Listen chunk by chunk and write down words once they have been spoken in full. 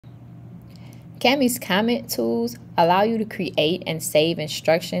Kami's comment tools allow you to create and save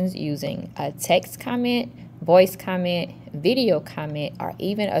instructions using a text comment, voice comment, video comment, or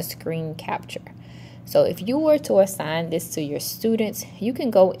even a screen capture. So if you were to assign this to your students, you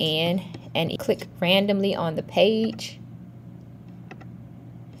can go in and click randomly on the page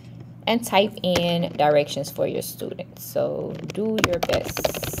and type in directions for your students. So do your best.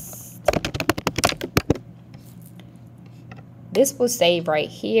 This will save right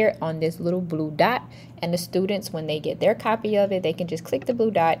here on this little blue dot, and the students, when they get their copy of it, they can just click the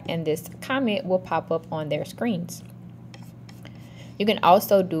blue dot and this comment will pop up on their screens. You can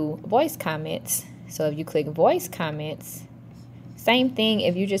also do voice comments. So if you click voice comments, same thing,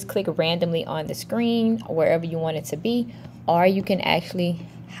 if you just click randomly on the screen, wherever you want it to be, or you can actually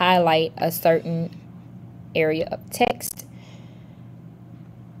highlight a certain area of text.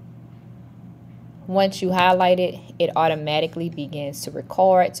 Once you highlight it, it automatically begins to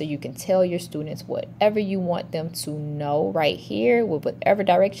record, so you can tell your students whatever you want them to know right here with whatever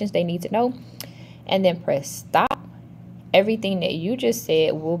directions they need to know, and then press stop. Everything that you just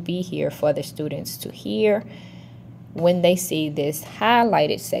said will be here for the students to hear when they see this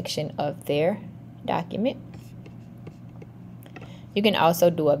highlighted section of their document. You can also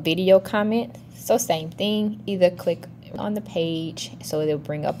do a video comment. So same thing, either click on the page so it'll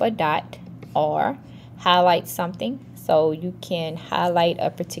bring up a dot, or highlight something. So you can highlight a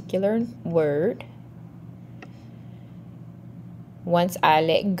particular word. Once I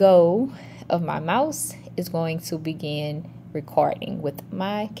let go of my mouse, it's going to begin recording with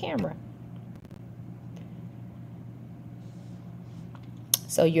my camera.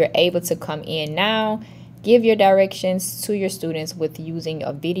 So you're able to come in now, give your directions to your students with using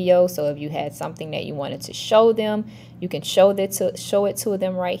a video. So if you had something that you wanted to show them, you can show it to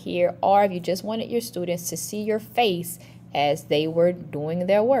them right here. Or if you just wanted your students to see your face as they were doing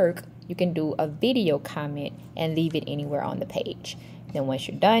their work, you can do a video comment and leave it anywhere on the page. Then once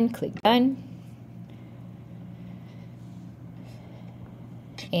you're done, click done.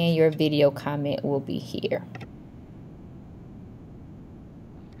 And your video comment will be here.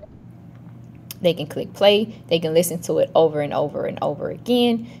 They can click play. They can listen to it over and over and over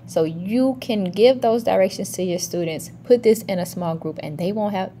again. So you can give those directions to your students, put this in a small group, and they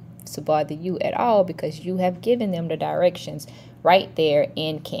won't have to bother you at all because you have given them the directions right there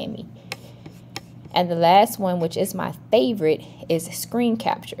in Kami. And the last one, which is my favorite, is screen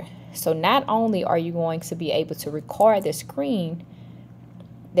capture. So not only are you going to be able to record the screen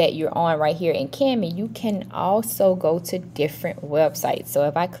that you're on right here in Kami, you can also go to different websites. So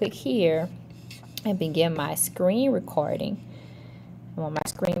if I click here and begin my screen recording, I'm on my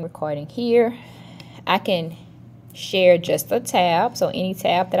screen recording here, I can share just a tab, so any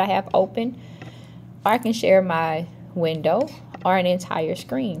tab that I have open, or I can share my window or an entire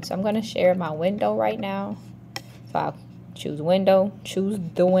screen. So I'm going to share my window right now. So I'll choose window, choose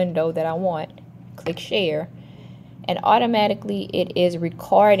the window that I want, click share, and automatically it is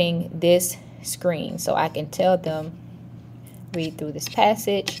recording this screen. So I can tell them, read through this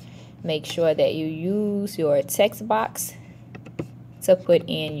passage, make sure that you use your text box to put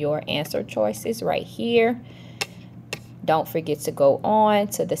in your answer choices right here. Don't forget to go on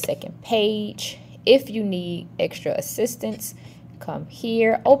to the second page. If you need extra assistance, come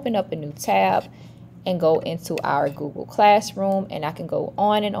here, open up a new tab, and go into our Google Classroom, and I can go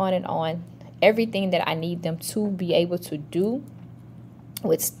on and on and on. Everything that I need them to be able to do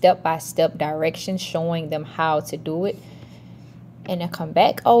with step-by-step directions showing them how to do it. And I come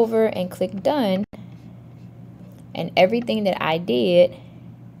back over and click done, and everything that I did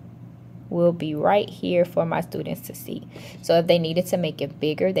will be right here for my students to see. So if they needed to make it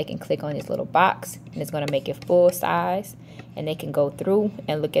bigger, they can click on this little box and it's going to make it full size, and they can go through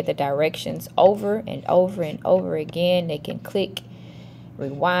and look at the directions over and over and over again. They can click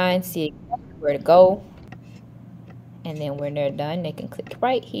rewind, see exactly where to go, and then when they're done, they can click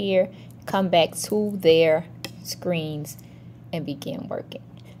right here, come back to their screens and begin working.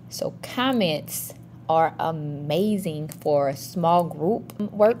 So comments are amazing for small group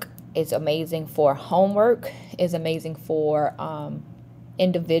work. It's amazing for homework. It's amazing for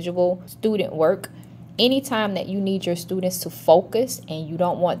individual student work. Anytime that you need your students to focus and you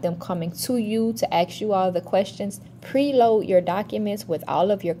don't want them coming to you to ask you all the questions, preload your documents with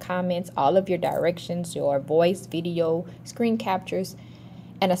all of your comments, all of your directions, your voice, video, screen captures,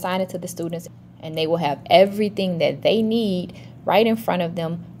 and assign it to the students, and they will have everything that they need right in front of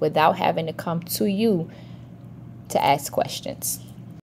them without having to come to you to ask questions.